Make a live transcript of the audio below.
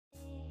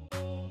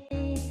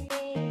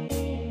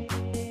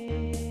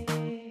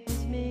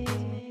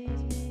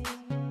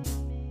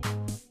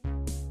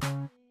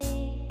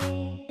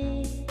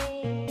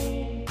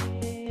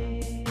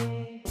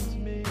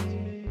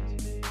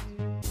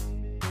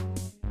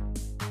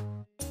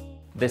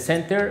The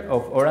Center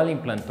of Oral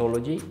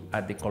Implantology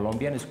at the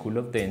Colombian School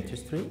of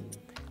Dentistry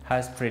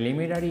has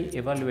preliminarily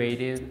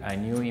evaluated a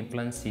new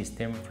implant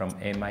system from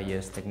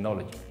MIS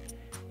technology.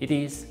 It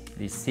is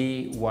the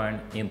C1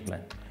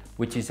 implant,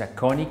 which is a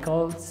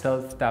conical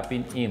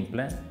self-tapping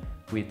implant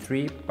with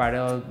 3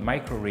 parallel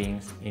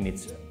micro-rings in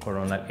its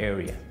coronal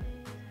area.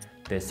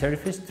 The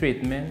surface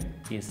treatment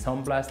is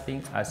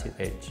sandblasting acid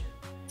etch.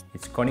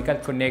 Its conical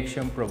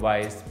connection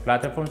provides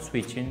platform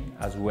switching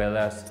as well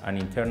as an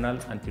internal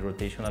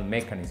anti-rotational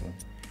mechanism.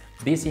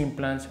 These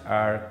implants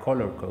are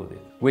color-coded.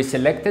 We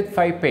selected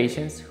 5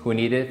 patients who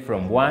needed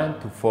from 1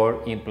 to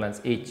 4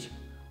 implants each.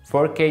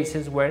 4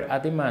 cases were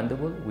at the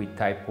mandible with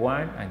type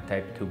 1 and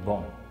type 2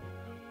 bone.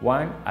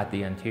 1 at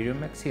the anterior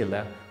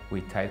maxilla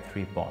with type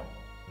 3 bone.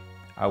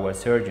 Our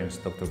surgeons,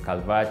 Dr.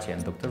 Calvache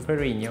and Dr.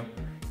 Ferriño,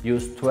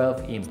 used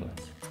 12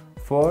 implants,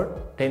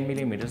 4 10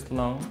 mm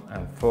long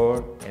and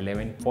 4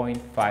 11.5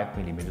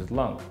 mm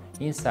long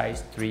in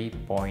size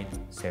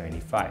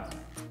 3.75,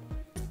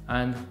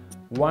 and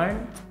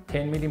 1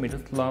 10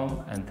 mm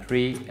long and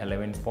 3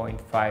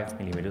 11.5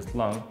 mm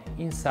long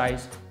in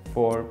size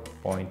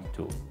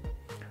 4.2.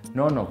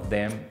 None of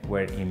them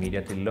were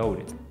immediately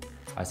loaded.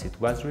 As it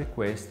was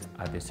requested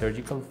at the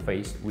surgical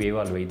phase, we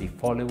evaluate the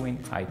following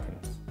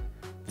items: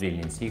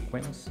 drilling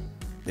sequence,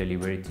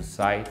 delivery to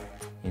site,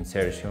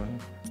 insertion,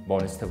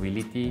 bone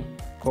stability,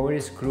 cover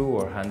screw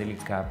or handling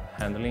cap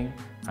handling,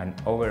 and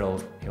overall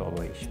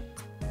evaluation.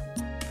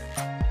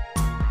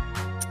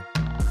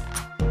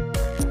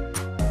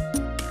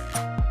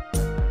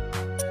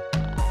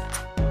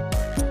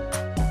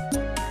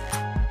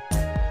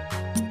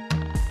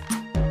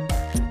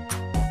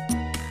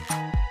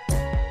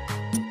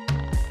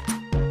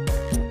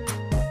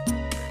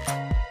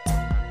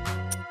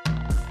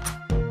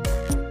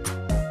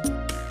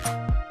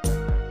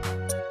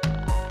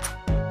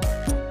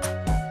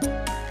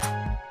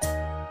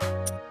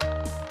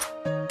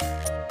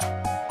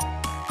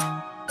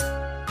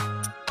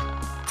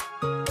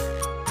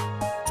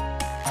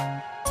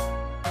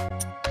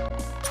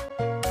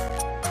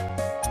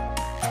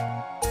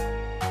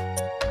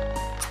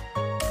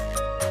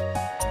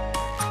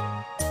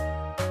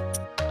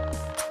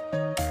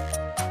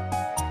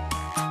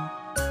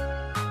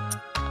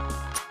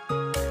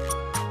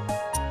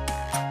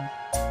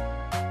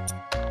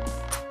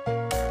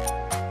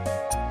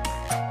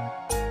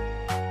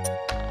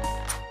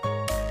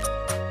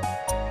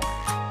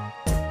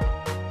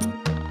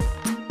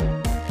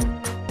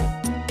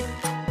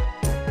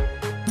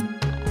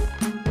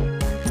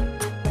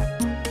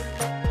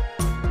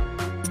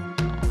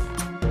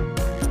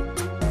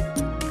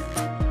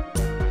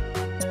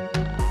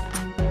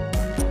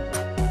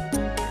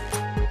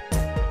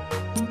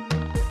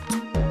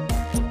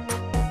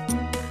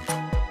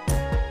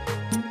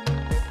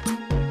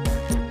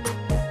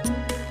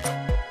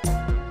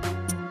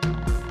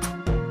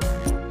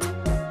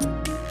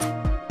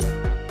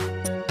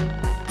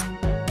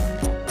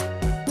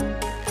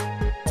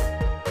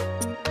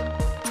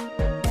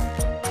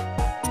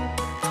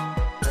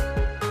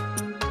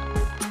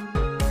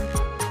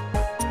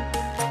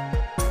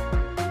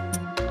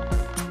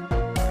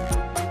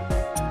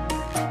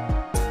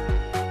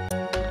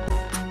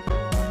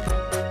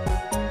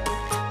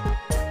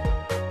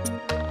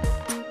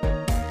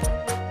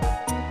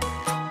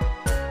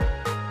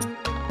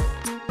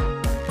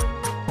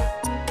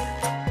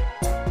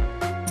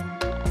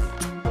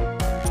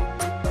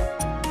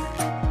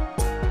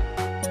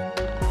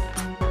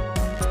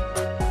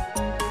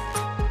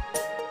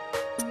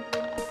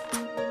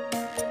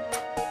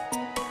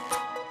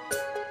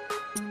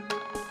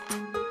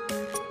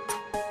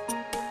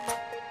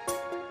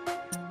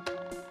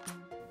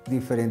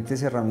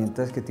 Diferentes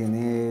herramientas que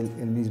tiene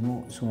el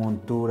mismo, su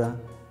montura,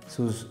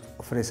 sus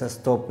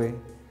fresas tope.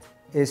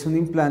 Es un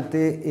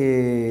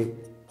implante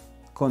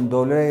con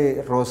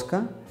doble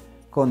rosca,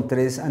 con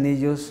 3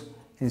 anillos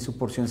en su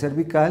porción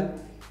cervical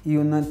y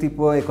un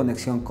tipo de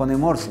conexión con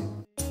hemorce.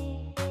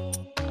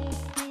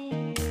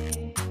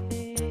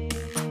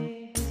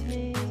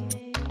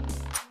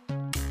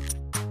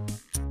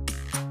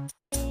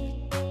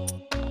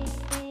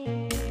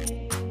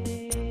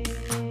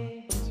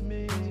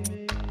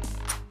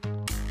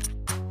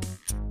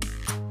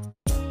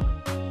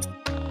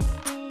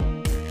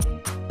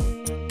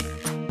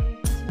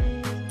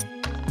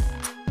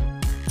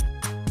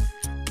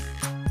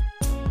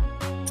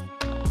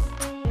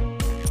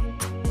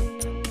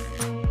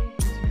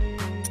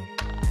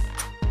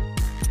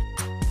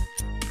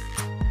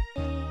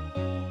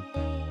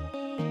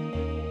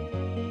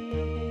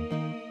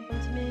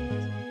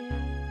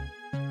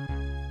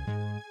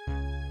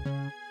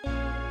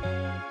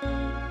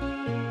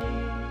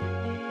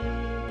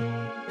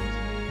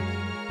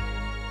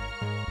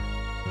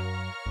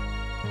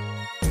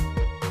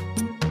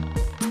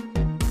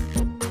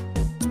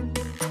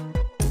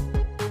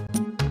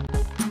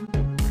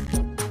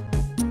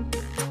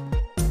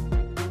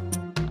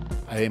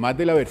 Además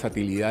de la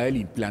versatilidad del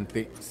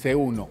implante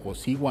C1 o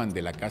C1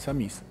 de la casa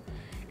MIS,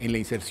 en la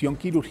inserción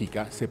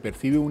quirúrgica se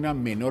percibe una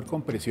menor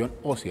compresión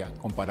ósea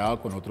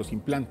comparada con otros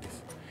implantes.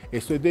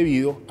 Esto es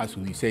debido a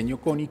su diseño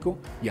cónico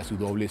y a su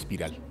doble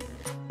espiral.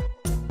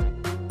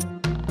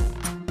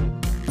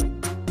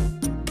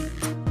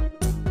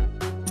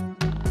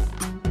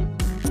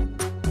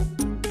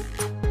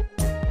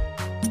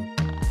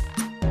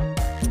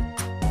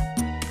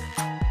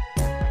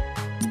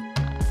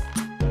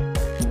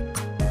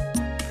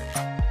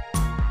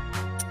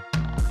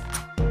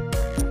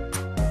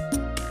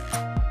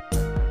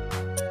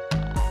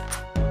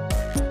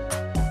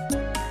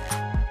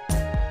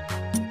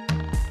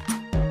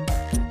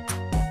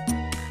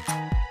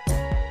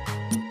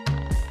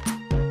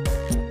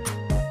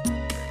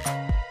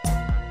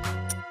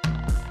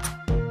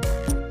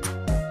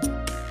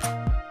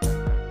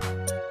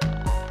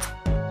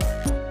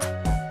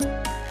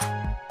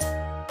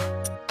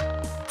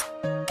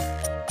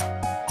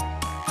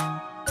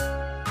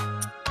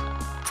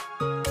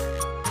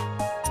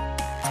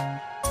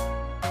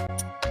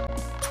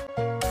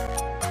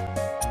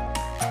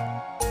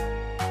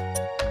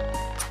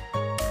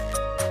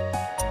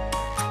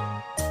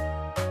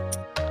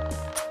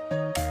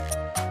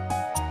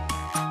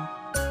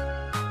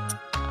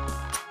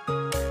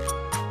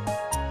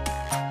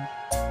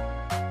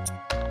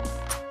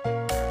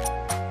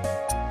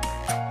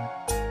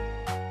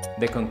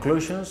 The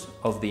conclusions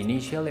of the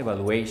initial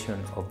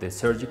evaluation of the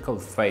surgical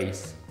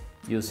phase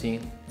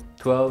using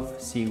 12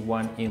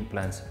 C1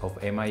 implants of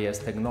MIS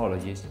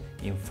technologies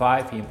in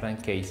 5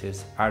 implant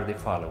cases are the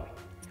following.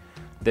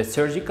 The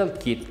surgical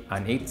kit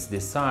and its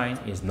design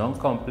is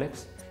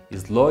non-complex,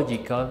 is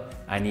logical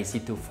and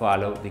easy to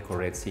follow the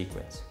correct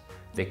sequence.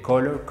 The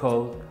color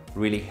code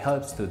really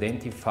helps to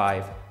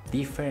identify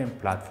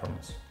different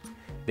platforms.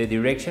 The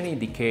direction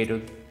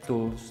indicator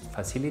tools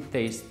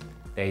facilitates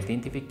the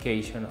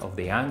identification of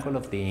the angle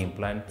of the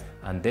implant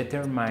and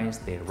determines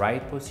the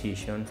right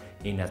position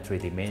in a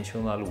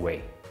three-dimensional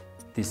way.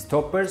 The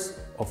stoppers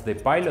of the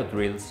pilot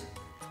drills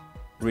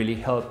really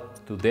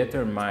help to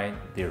determine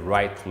the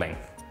right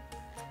length.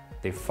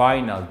 The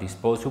final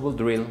disposable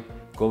drill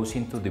goes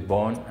into the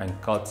bone and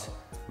cuts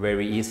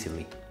very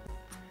easily.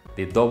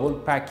 The double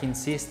packing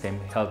system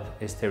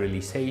helps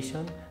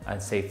sterilization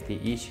and safety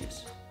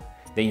issues.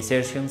 The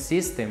insertion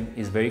system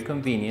is very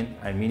convenient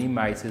and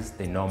minimizes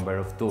the number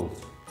of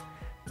tools.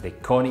 The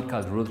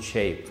conical root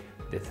shape,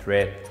 the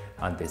thread,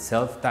 and the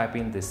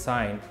self-tapping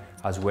design,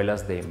 as well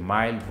as the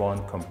mild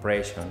bone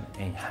compression,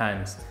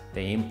 enhance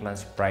the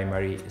implant's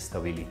primary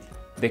stability.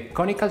 The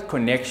conical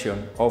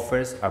connection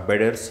offers a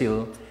better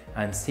seal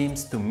and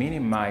seems to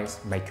minimize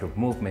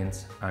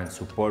micro-movements and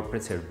support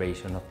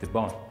preservation of the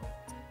bone.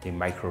 The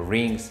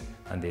micro-rings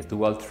and the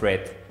dual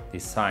thread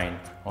design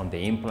on the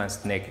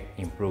implant's neck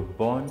improve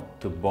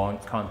bone-to-bone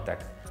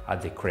contact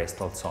at the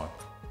crestal zone.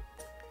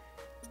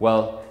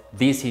 Well,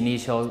 these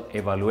initial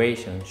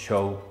evaluations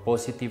show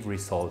positive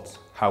results.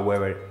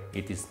 However,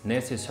 it is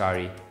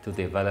necessary to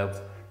develop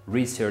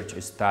research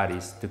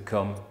studies to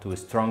come to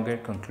stronger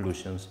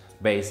conclusions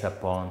based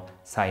upon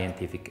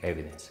scientific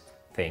evidence.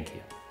 Thank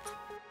you.